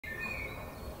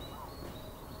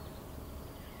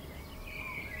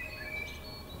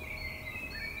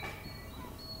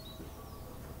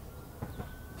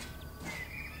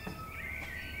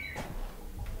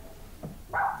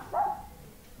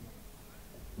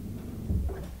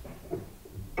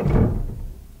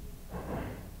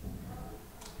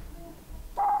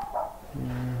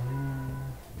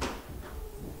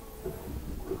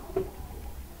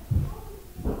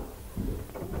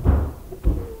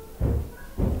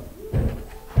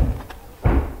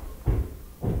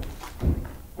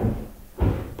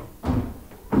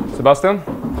Sebastian,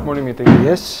 morning meeting.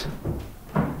 Yes.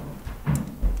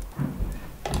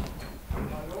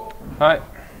 Hi.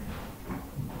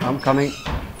 I'm coming.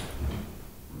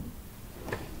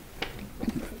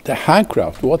 The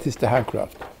handcraft, what is the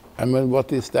handcraft? I mean,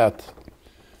 what is that?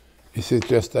 Is it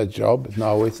just a job?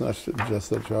 No, it's not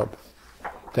just a job.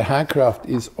 The handcraft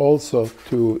is also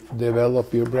to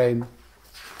develop your brain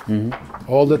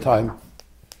all the time,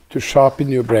 to sharpen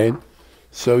your brain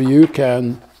so you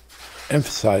can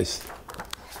emphasize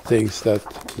things that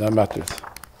matters.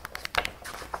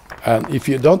 And if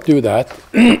you don't do that,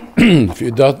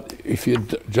 if you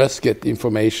just get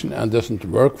information and doesn't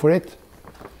work for it,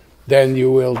 then you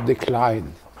will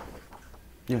decline.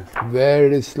 Yeah.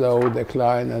 Very slow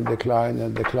decline and decline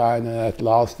and decline, and at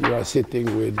last you are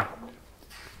sitting with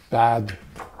bad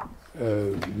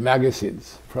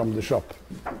magazines from the shop.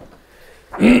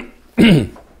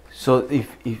 So if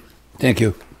Thank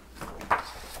you.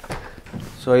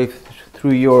 So if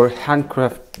through your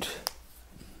handcraft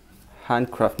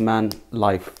man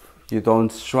life, you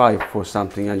don't strive for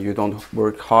something and you don't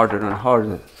work harder and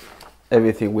harder,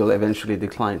 everything will eventually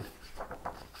decline.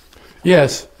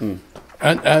 Yes,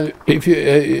 and if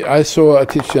you, I saw a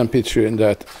teacher picture in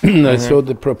that. I saw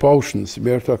the proportions. We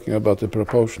are talking about the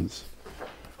proportions.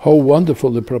 How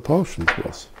wonderful the proportions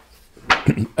was,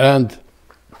 and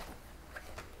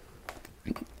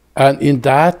in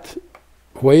that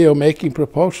way of making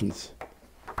proportions,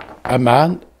 a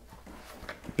man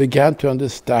began to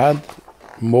understand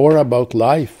more about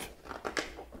life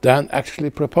than actually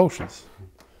proportions.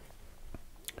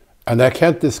 And I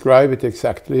can't describe it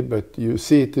exactly, but you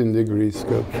see it in the Greek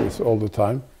sculptures all the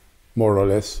time, more or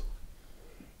less.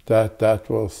 That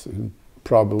was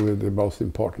probably the most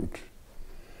important.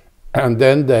 And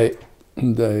then they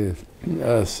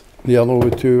as Jan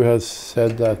Ove too has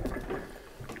said, that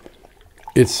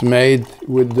it's made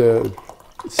with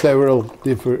several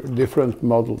different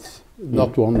models,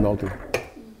 not one model,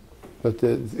 but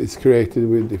it's created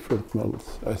with different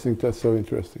models. I think that's so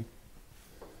interesting.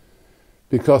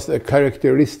 Because the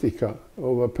characteristic of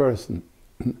a person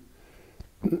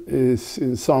is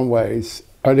in some ways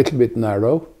a little bit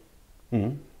narrow,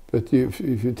 but if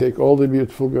you take all the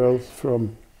beautiful girls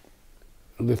from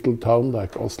a little town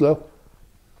like Oslo,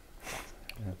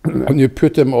 and you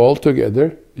put them all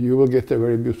together, you will get a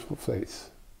very beautiful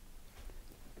face.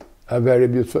 A very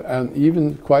beautiful and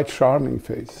even quite charming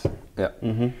face. Yeah.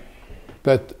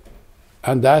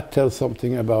 And that tells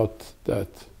something about that.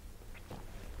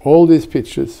 All these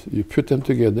pictures, you put them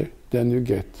together, then you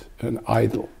get an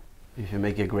idol. If you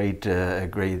make a great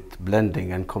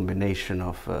blending and combination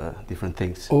of different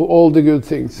things. All the good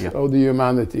things Yeah. of the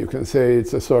humanity. You can say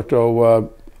it's a sort of,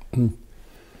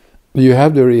 you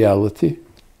have the reality,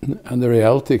 and the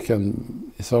reality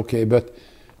is okay, but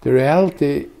the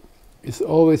reality is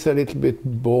always a little bit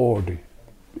bored.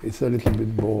 It's a little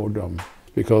bit boredom,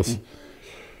 because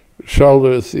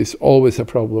shoulders is always a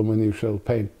problem when you shall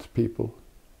paint people.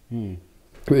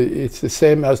 It's the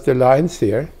same as the lines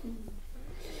here.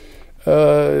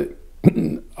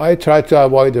 I try to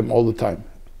avoid them all the time,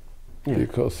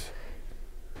 because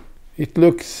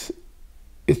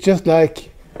it's just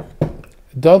like,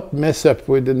 don't mess up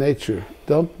with the nature.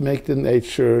 Don't make the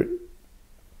nature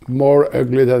more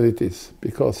ugly than it is,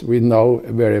 because we know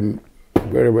very,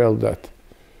 very well that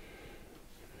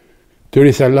there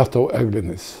is a lot of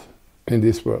ugliness in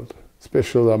this world,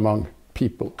 especially among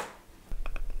people.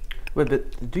 Well,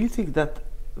 but do you think that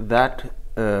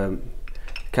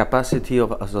capacity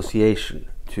of association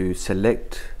to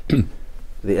select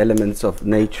the elements of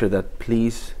nature that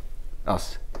please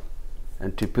us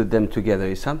and to put them together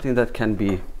is something that can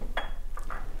be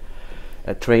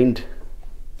trained,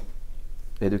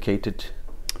 educated?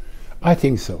 I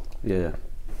think so. Yeah.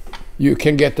 You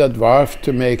can get a dwarf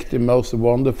to make the most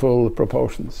wonderful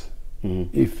proportions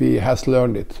if he has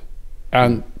learned it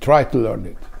and try to learn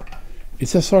it.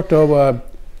 It's a sort of a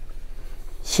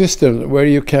system where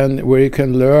you can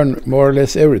learn more or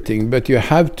less everything, but you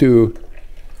have to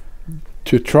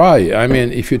try. I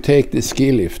mean, if you take the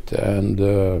ski lift, and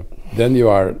then you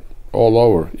are all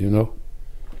over, you know.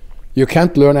 You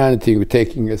can't learn anything with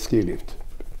taking a ski lift,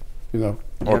 you know.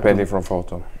 Or painting from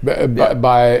photo.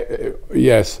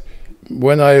 Yes.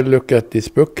 When I look at this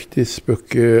book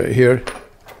here,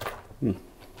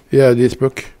 this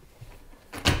book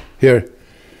here.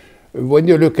 When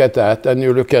you look at that, and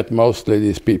you look at mostly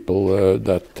these people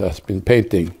that has been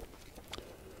painting,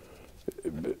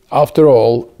 after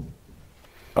all,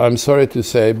 I'm sorry to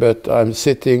say, but I'm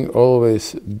sitting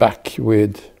always back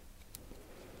with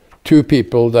two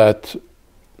people that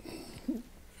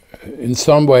in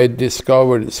some way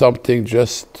discovered something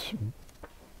just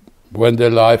when their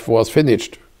life was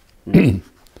finished. And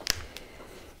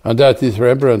that is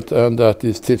Rembrandt and that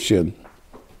is Titian.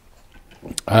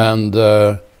 And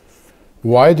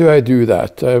why do I do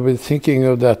that? I've been thinking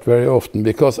of that very often,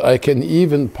 because I can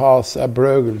even pass a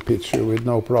Bruegel picture with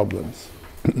no problems.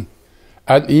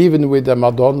 And even with the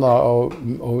Madonna of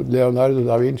Leonardo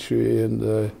da Vinci in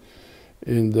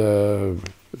the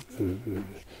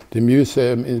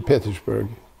museum in Petersburg.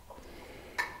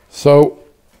 So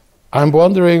I'm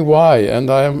wondering why,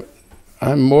 and I'm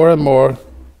more and more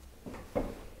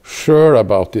sure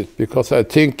about it, because I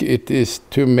think it is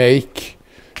to make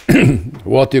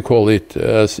what you call it,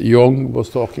 as Jung was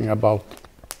talking about,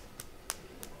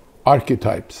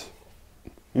 archetypes.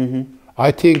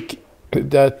 I think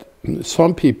that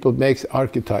some people make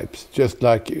archetypes, just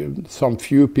like some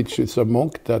few pictures of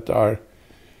Munch that are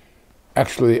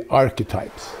actually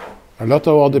archetypes. A lot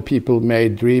of other people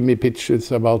made dreamy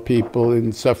pictures about people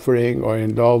in suffering or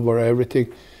in love or everything,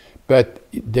 but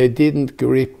they didn't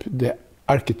grip the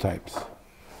archetypes.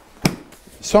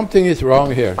 Something is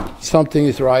wrong here. Something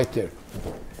is right there.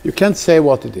 You can't say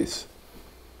what it is.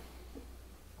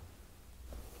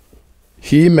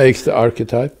 He makes the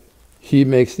archetype. He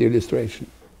makes the illustration.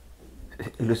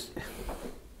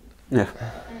 Yeah.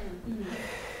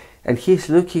 And he's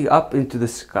looking up into the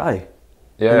sky.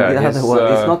 Yeah, and the other one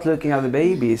is not looking at the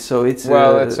baby, so it's...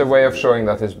 Well, it's a way of showing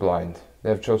that he's blind. They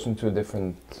have chosen two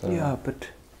different... yeah, but...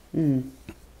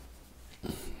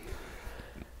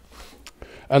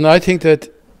 And I think that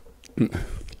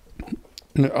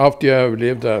after you have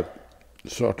lived a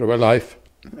sort of a life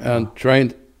and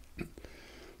trained,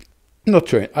 not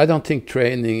trained, I don't think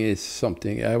training is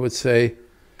something. I would say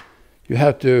you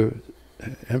have to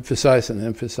emphasize and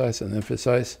emphasize and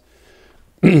emphasize.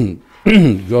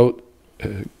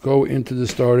 Go into the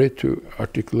story to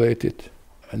articulate it,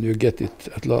 and you get it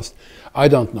at last. I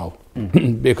don't know,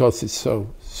 because it's so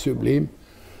sublime.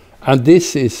 And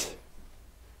this is...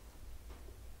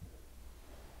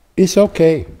 it's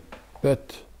okay,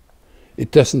 but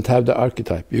it doesn't have the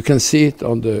archetype. You can see it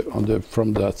on the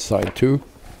from that side too.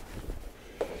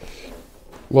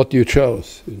 What you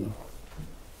chose, you know.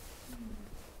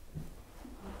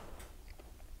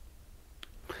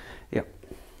 Yeah.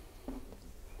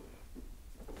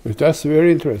 But that's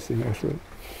very interesting, actually,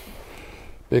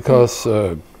 because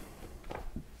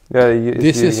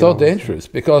this is so dangerous.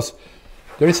 Because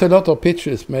there is a lot of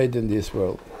pictures made in this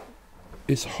world.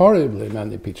 It's horribly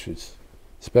many pictures,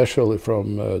 especially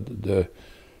from the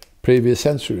previous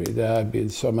century. There have been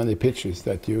so many pictures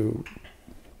that you...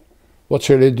 what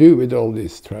shall you do with all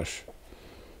this trash?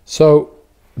 So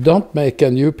don't make a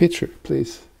new picture,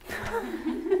 please.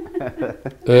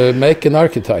 Make an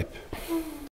archetype.